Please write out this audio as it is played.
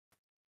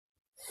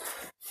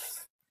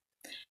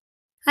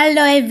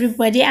Hello,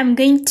 everybody. I'm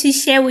going to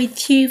share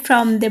with you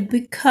from the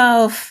book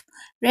of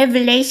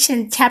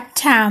Revelation,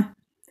 chapter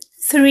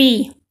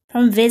 3,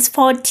 from verse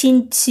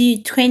 14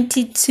 to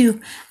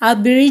 22. I'll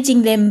be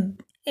reading them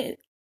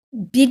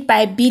bit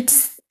by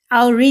bit.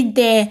 I'll read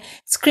the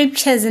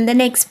scriptures and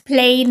then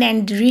explain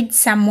and read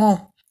some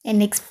more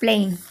and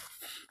explain.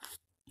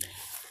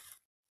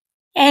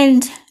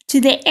 And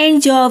to the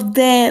angel of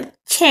the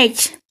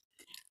church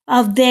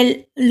of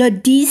the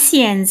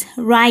Laodiceans,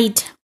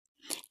 write,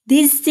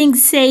 these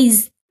things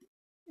says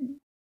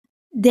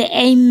the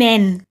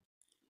Amen,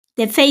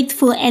 the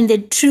faithful and the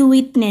true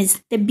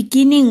witness, the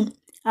beginning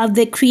of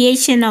the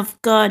creation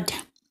of God.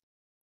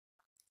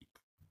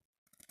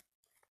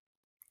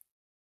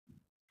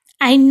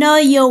 I know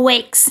your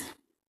works,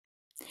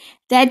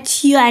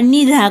 that you are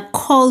neither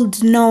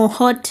cold nor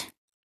hot.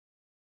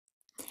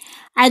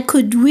 I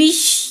could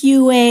wish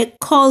you were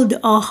cold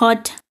or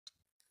hot.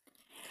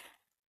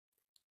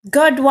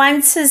 God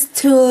wants us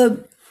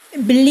to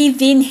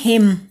believe in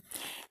Him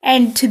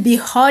and to be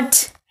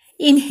hot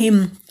in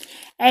Him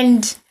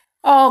and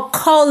or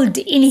cold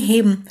in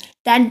Him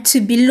than to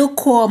be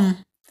lukewarm.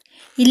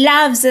 He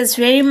loves us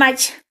very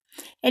much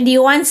and He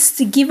wants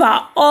to give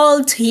our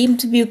all to Him,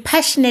 to be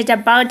passionate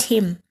about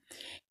Him.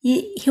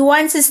 He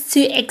wants us to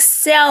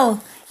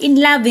excel in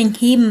loving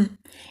Him,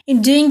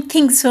 in doing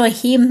things for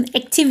Him,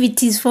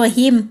 activities for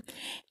Him.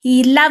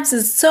 He loves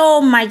us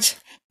so much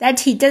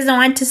that He doesn't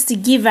want us to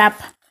give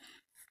up.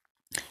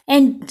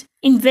 And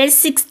in verse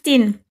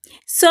 16,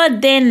 so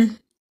then,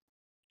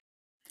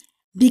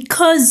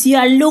 because you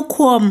are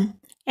lukewarm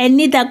and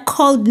neither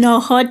cold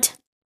nor hot,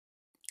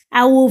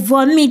 I will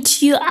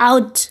vomit you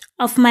out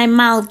of my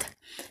mouth.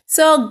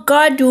 So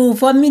God will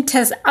vomit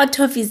us out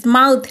of His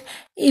mouth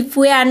if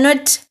we are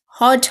not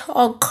hot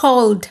or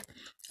cold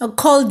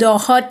or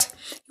hot.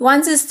 He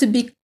wants us to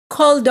be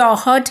cold or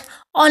hot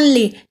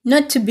only,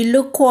 not to be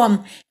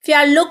lukewarm. If you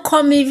are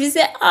lukewarm, if you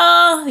say,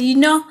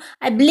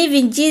 I believe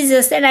in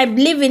Jesus and I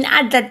believe in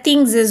other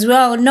things as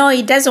well. No,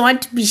 He doesn't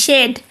want to be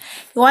shared.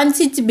 He wants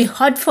you to be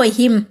hot for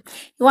Him.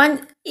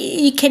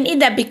 You can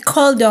either be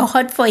cold or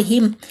hot for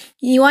Him.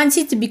 He wants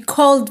you to be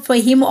cold for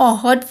Him or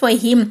hot for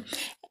Him.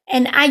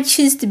 And I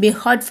choose to be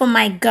hot for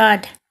my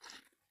God.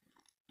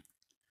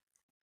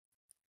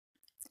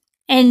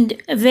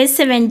 And verse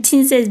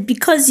 17 says,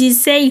 because you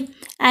say,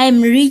 I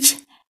am rich,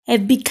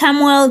 have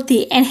become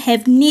wealthy, and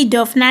have need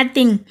of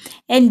nothing,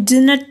 and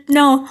do not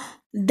know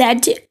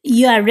that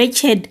you are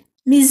wretched,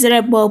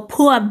 miserable,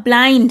 poor,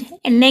 blind,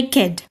 and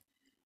naked.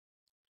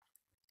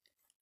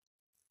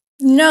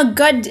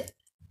 God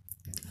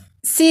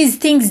sees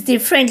things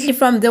differently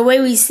from the way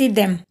we see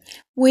them.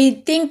 We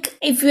think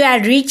if we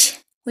are rich,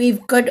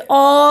 we've got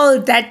all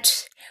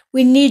that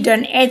we need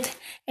on earth,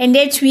 and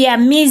yet we are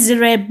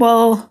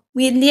miserable.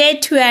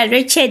 Yet we are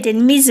wretched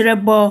and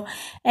miserable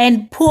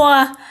and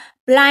poor,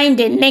 blind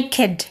and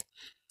naked.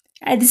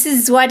 And this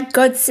is what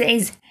God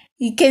says.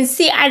 You can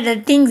see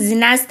other things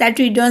in us that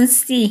we don't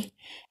see,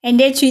 and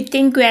yet we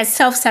think we are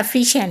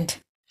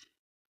self-sufficient.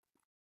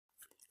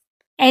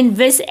 And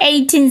verse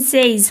 18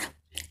 says,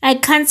 I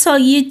counsel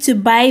you to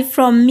buy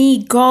from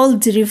me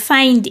gold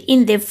refined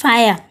in the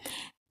fire,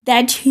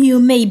 that you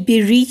may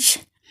be rich,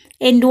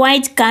 and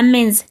white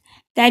garments,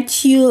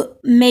 that you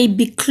may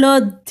be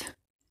clothed,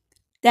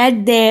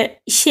 that the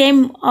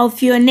shame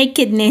of your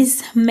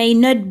nakedness may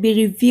not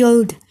be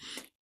revealed,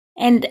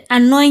 and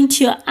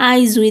anoint your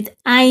eyes with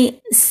eye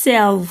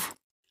salve,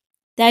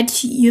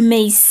 that you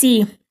may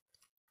see.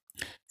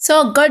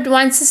 So God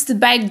wants us to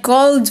buy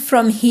gold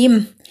from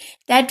Him,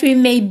 that we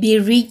may be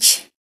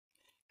rich,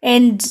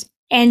 and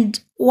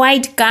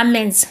white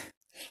garments.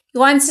 He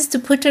wants us to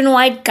put on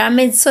white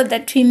garments so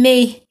that we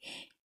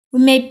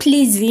may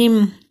please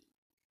Him,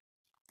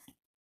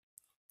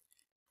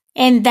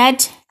 and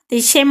that the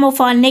shame of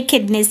our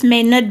nakedness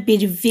may not be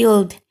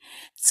revealed.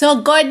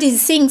 So God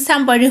is seeing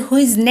somebody who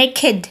is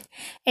naked,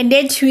 and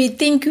that we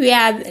think we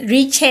are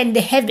rich and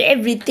have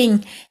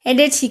everything, and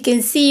that He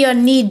can see your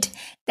need,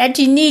 that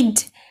you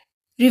need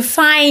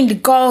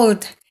refined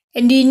gold,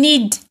 and you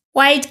need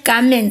white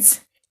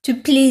garments to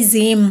please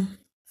Him.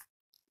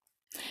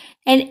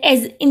 And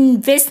as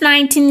in verse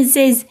 19 it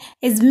says,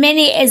 as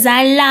many as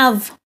I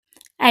love,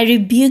 I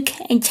rebuke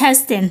and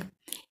chasten.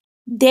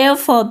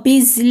 Therefore be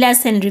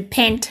zealous and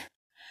repent.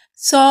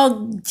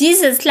 So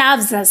Jesus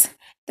loves us.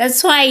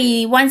 That's why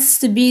He wants us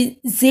to be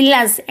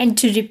zealous and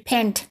to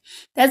repent.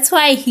 That's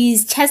why He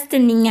is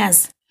chastening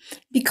us,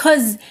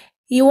 because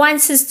He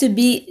wants us to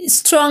be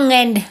strong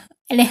and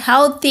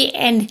healthy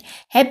and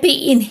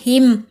happy in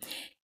Him.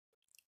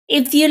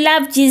 If you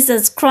love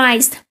Jesus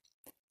Christ,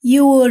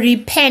 you will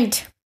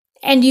repent,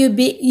 and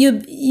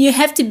you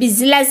have to be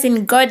zealous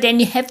in God, and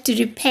you have to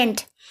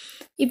repent.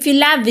 If you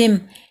love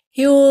Him,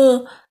 He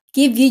will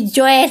give you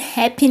joy and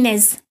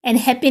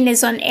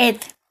happiness on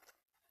earth.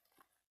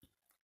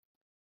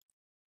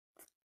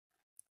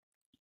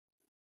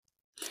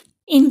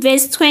 In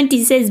verse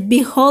 20 it says,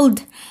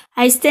 behold,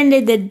 I stand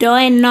at the door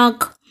and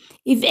knock.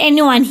 If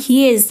anyone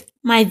hears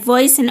my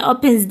voice and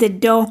opens the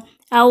door,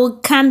 I will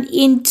come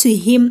in to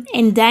him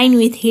and dine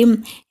with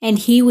him and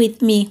he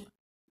with me.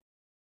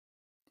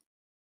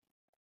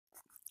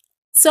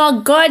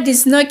 So God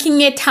is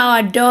knocking at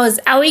our doors.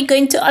 Are we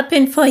going to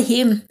open for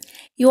him?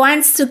 He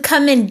wants to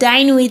come and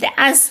dine with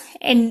us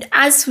and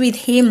us with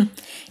him.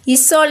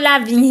 He's so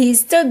loving.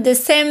 He's still the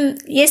same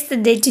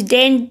yesterday,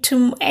 today,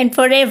 and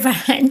forever,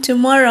 and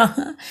tomorrow,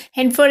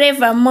 and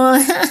forevermore.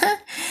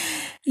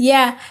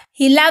 Yeah,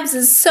 he loves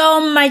us so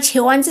much. He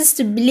wants us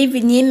to believe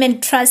in him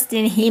and trust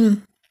in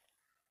him.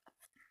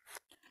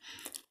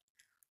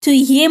 To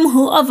him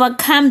who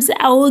overcomes,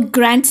 I will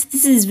grant,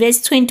 this is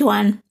verse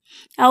 21,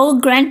 I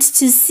will grant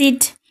to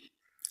sit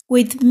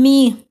with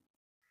me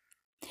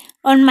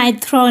on my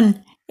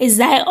throne, as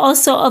I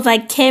also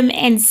overcame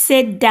and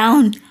sat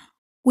down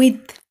with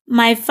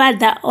my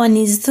Father on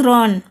his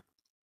throne.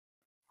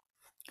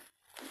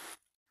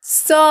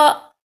 So,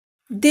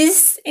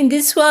 in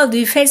this world,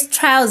 we face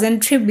trials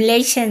and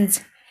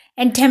tribulations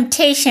and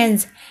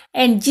temptations,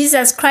 and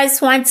Jesus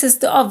Christ wants us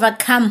to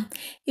overcome.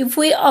 If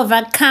we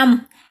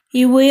overcome,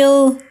 He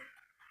will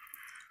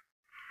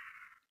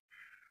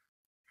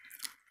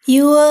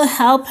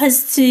help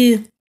us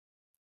to,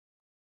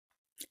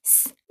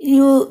 He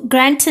will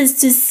grant us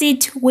to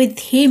sit with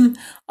Him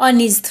on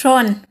His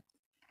throne,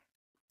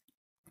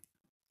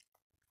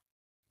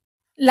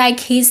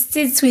 like He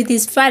sits with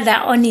His Father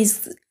on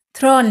His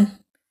throne.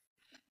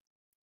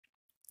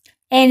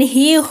 And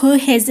he who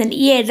has an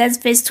ear, that's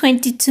verse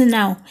 22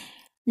 now,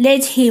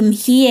 let him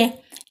hear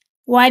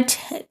what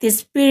the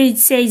Spirit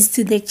says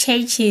to the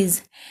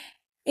churches.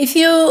 If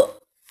you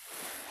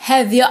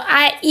have your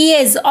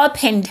ears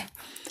opened,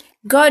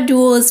 God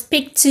will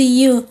speak to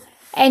you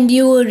and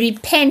you will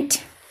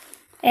repent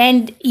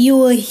and you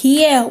will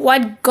hear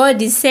what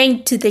God is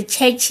saying to the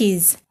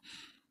churches.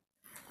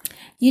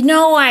 You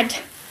know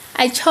what?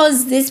 I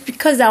chose this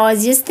because I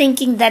was just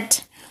thinking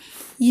that,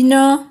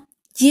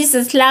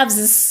 Jesus loves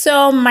us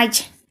so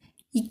much.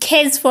 He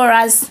cares for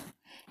us.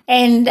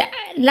 And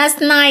last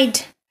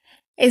night,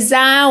 as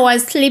I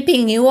was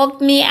sleeping, He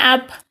woke me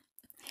up.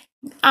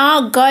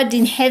 Our God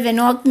in heaven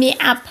woke me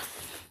up.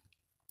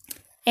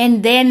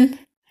 And then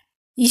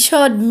He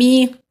showed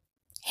me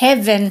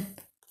heaven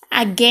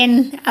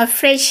again,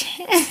 afresh.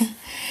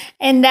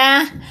 And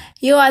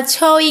He was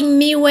showing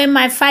me where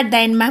my father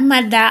and my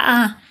mother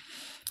are.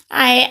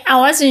 I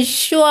wasn't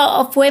sure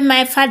of where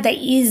my father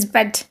is,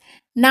 but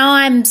now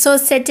I'm so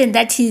certain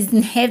that he's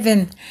in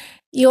heaven.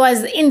 He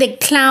was in the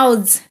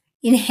clouds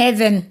in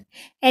heaven,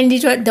 and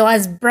there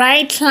was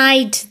bright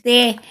light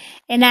there.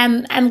 And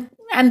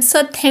I'm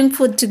so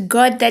thankful to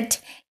God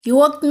that He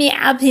woke me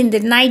up in the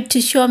night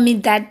to show me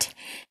that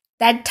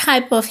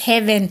type of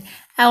heaven.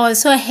 I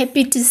was so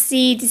happy to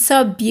see it. It's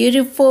so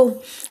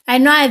beautiful. I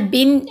know I've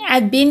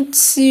been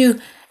to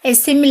a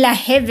similar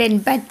heaven,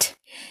 but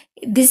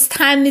this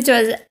time it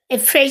was a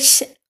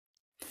fresh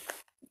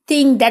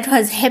thing that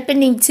was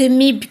happening to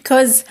me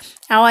because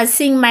I was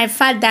seeing my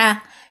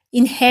Father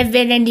in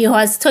heaven and He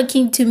was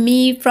talking to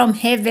me from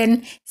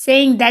heaven,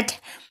 saying that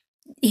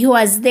He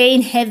was there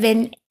in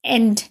heaven,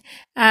 and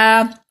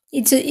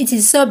it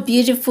is so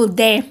beautiful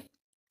there.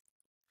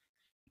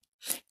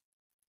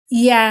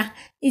 Yeah,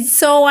 it's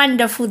so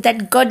wonderful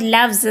that God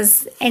loves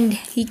us and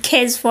He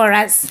cares for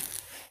us.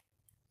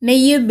 May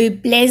you be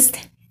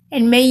blessed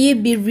and may you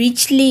be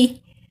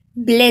richly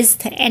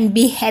blessed and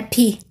be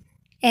happy.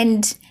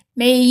 And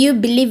may you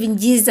believe in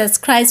Jesus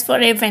Christ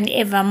forever and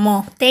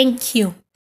evermore. Thank you.